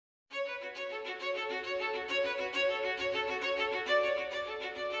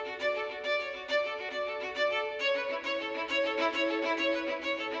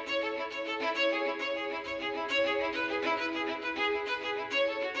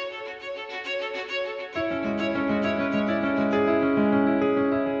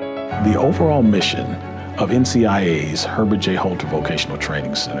The overall mission of NCIA's Herbert J. Holter Vocational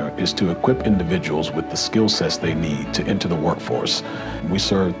Training Center is to equip individuals with the skill sets they need to enter the workforce. We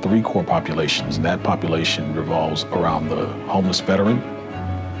serve 3 core populations, and that population revolves around the homeless veteran,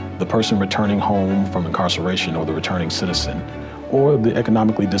 the person returning home from incarceration or the returning citizen, or the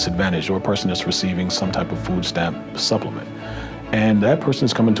economically disadvantaged, or a person that's receiving some type of food stamp supplement. And that person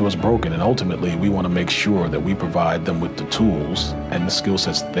is coming to us broken, and ultimately we want to make sure that we provide them with the tools and the skill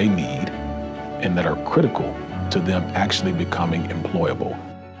sets they need and that are critical to them actually becoming employable.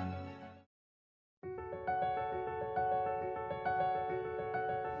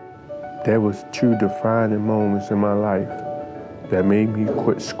 There was 2 defining moments in my life that made me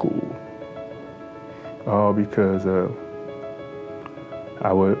quit school. All because of,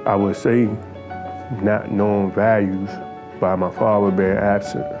 I would say, not knowing values by my father being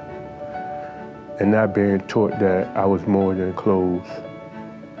absent and not being taught that I was more than clothes.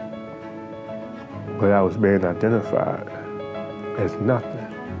 But I was being identified as nothing.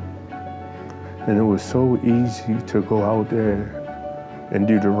 And it was so easy to go out there and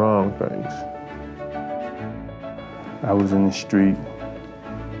do the wrong things. I was in the street,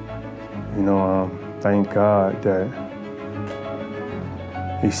 you know, thank God that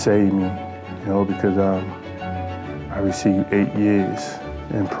He saved me, you know, because I received 8 years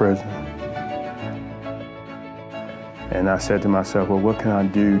in prison. And I said to myself, well, what can I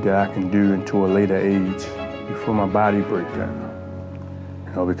do that I can do into a later age before my body breaks down?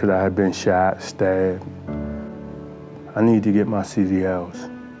 You know, because I had been shot, stabbed. I needed to get my CDLs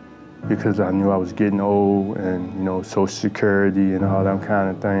because I knew I was getting old and, you know, Social Security and all them kind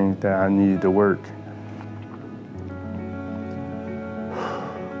of things that I needed to work.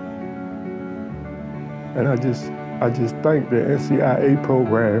 And I just thank the NCIA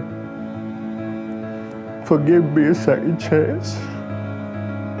program for giving me a second chance.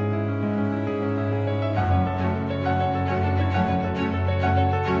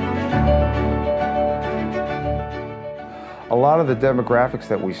 A lot of the demographics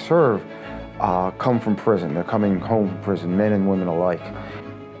that we serve come from prison. They're coming home from prison, men and women alike.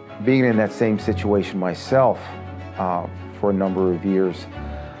 Being in that same situation myself for a number of years,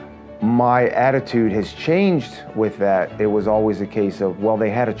 my attitude has changed with that. It was always a case of, well,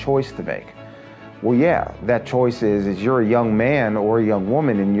 they had a choice to make. Well, yeah, that choice is you're a young man or a young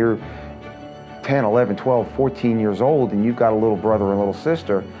woman and you're 10, 11, 12, 14 years old and you've got a little brother or a little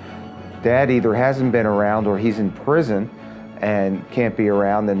sister. Dad either hasn't been around or he's in prison and can't be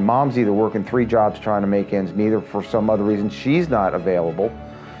around, then mom's either working 3 jobs trying to make ends meet or for some other reason she's not available.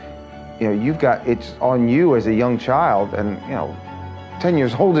 You know, it's on you as a young child, and you know, 10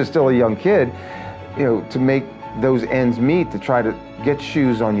 years old is still a young kid, you know, to make those ends meet, to try to get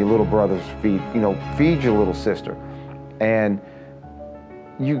shoes on your little brother's feet, you know, feed your little sister. And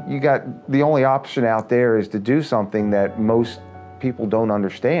you got, the only option out there is to do something that most people don't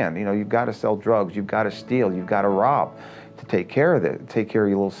understand. You know, you've got to sell drugs, you've got to steal, you've got to rob to take care of it, take care of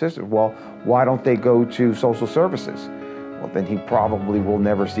your little sister. Well, why don't they go to social services? Well, then he probably will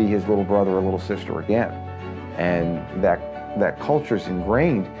never see his little brother or little sister again. And that culture is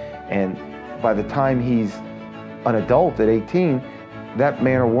ingrained, and by the time he's an adult at 18, that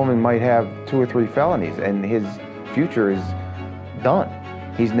man or woman might have 2 or 3 felonies and his future is done.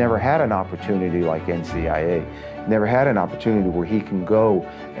 He's never had an opportunity like NCIA, never had an opportunity where he can go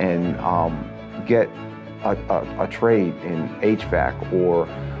and get a trade in HVAC or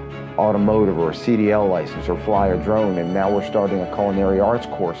automotive or a CDL license or fly a drone, and now we're starting a culinary arts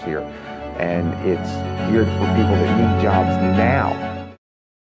course here, and it's geared for people that need jobs now.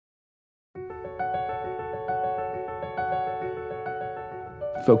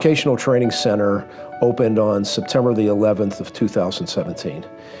 Vocational Training Center opened on September the 11th of 2017.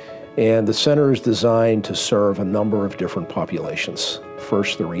 And the center is designed to serve a number of different populations.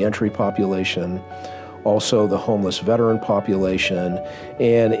 First, the reentry population, also the homeless veteran population,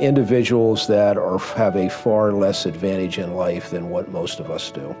 and individuals that have a far less advantage in life than what most of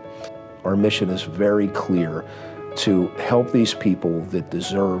us do. Our mission is very clear: to help these people that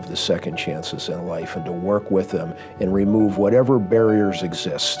deserve the second chances in life and to work with them and remove whatever barriers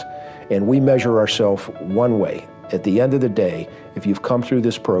exist. And we measure ourselves one way. At the end of the day, if you've come through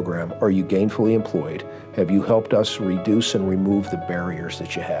this program, are you gainfully employed? Have you helped us reduce and remove the barriers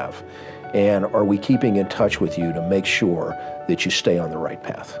that you have? And are we keeping in touch with you to make sure that you stay on the right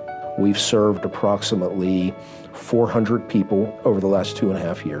path? We've served approximately 400 people over the last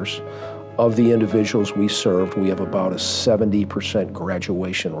 2.5 years. Of the individuals we served, we have about a 70%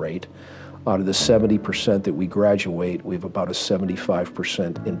 graduation rate. Out of the 70% that we graduate, we have about a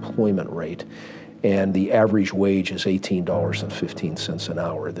 75% employment rate. and the average wage is $18.15 an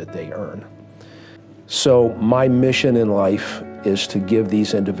hour that they earn. So my mission in life is to give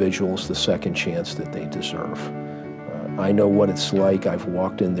these individuals the second chance that they deserve. I know what it's like. I've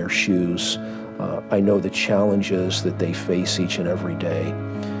walked in their shoes. I know the challenges that they face each and every day.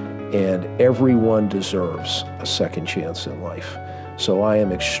 And everyone deserves a second chance in life. So I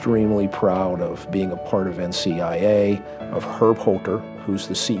am extremely proud of being a part of NCIA, of Herb Holter, who's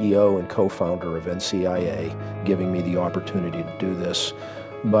the CEO and co-founder of NCIA, giving me the opportunity to do this.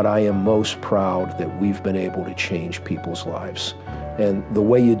 But I am most proud that we've been able to change people's lives. And the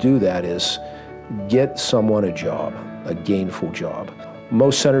way you do that is get someone a job, a gainful job.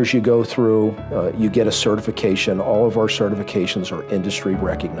 Most centers you go through, you get a certification. All of our certifications are industry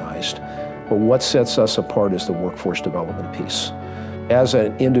recognized. But what sets us apart is the workforce development piece. As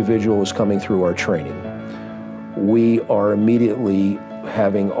an individual is coming through our training, we are immediately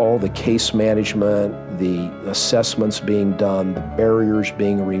having all the case management, the assessments being done, the barriers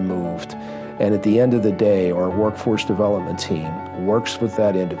being removed. And at the end of the day, our workforce development team works with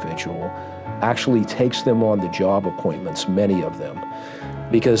that individual, actually takes them on the job appointments, many of them.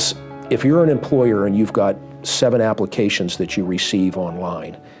 Because if you're an employer and you've got 7 applications that you receive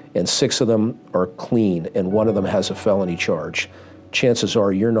online, and 6 of them are clean and 1 of them has a felony charge, chances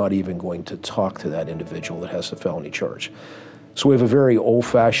are you're not even going to talk to that individual that has a felony charge. So we have a very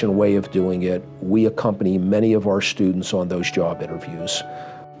old-fashioned way of doing it. We accompany many of our students on those job interviews.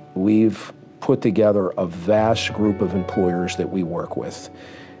 We've put together a vast group of employers that we work with.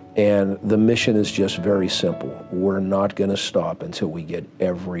 And the mission is just very simple. We're not going to stop until we get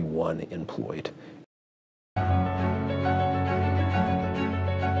everyone employed.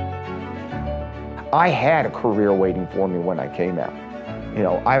 I had a career waiting for me when I came out. You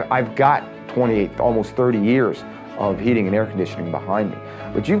know, I've got 28, almost 30 years of heating and air conditioning behind me.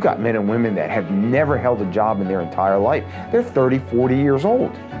 But you've got men and women that have never held a job in their entire life. They're 30, 40 years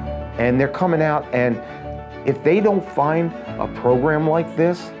old. And they're coming out, and if they don't find a program like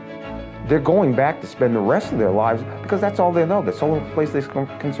this, they're going back to spend the rest of their lives because that's all they know. That's the only place they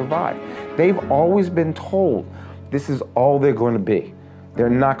can survive. They've always been told this is all they're going to be. They're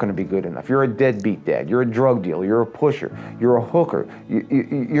not going to be good enough. You're a deadbeat dad. You're a drug dealer. You're a pusher. You're a hooker.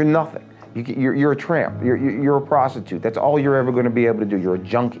 You're nothing. You're a tramp. You're a prostitute. That's all you're ever going to be able to do. You're a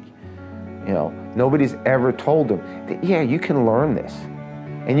junkie. You know, nobody's ever told them that, yeah, you can learn this.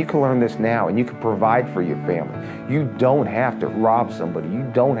 And you can learn this now, and you can provide for your family. You don't have to rob somebody. You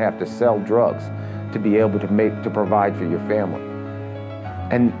don't have to sell drugs to be able to provide for your family.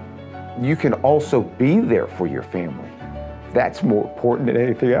 And you can also be there for your family. That's more important than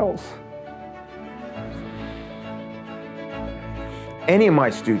anything else. Any of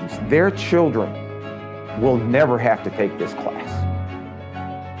my students, their children will never have to take this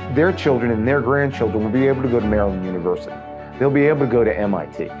class. Their children and their grandchildren will be able to go to Maryland University. They'll be able to go to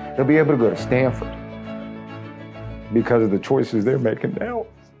MIT. They'll be able to go to Stanford because of the choices they're making now.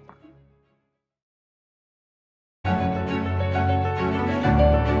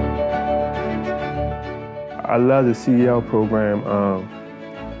 I love the CEL program.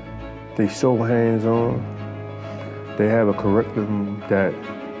 They so hands-on. They have a curriculum that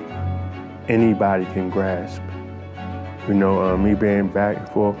anybody can grasp. You know, me being back and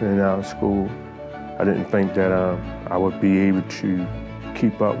forth in and out of school, I didn't think that I would be able to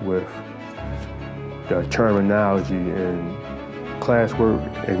keep up with the terminology and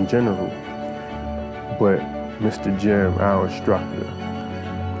classwork in general. But Mr. Jim, our instructor,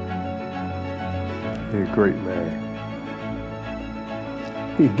 he's a great man.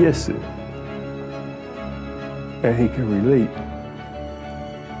 He gets it, and he can relate.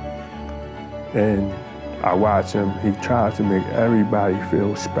 And I watch him, he tries to make everybody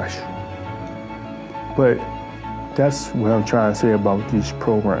feel special. But that's what I'm trying to say about these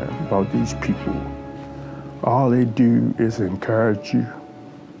programs, about these people. All they do is encourage you.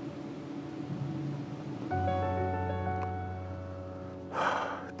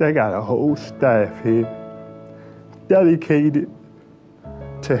 They got a whole staff here dedicated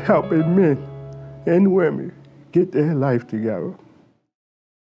to helping men and women get their life together.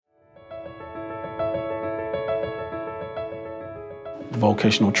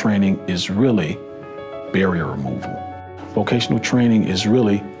 Vocational training is really barrier removal. Vocational training is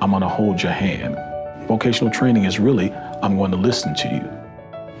really, I'm going to hold your hand. Vocational training is really, I'm going to listen to you.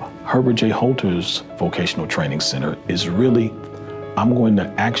 Herbert J. Holter's Vocational Training Center is really, I'm going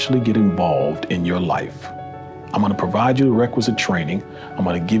to actually get involved in your life. I'm going to provide you the requisite training. I'm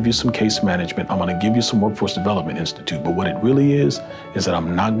going to give you some case management. I'm going to give you some Workforce Development Institute. But what it really is that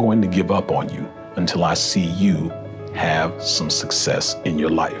I'm not going to give up on you until I see you have some success in your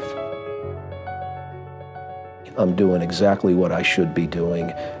life. I'm doing exactly what I should be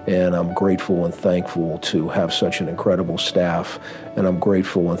doing, and I'm grateful and thankful to have such an incredible staff, and I'm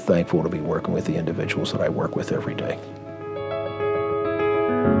grateful and thankful to be working with the individuals that I work with every day.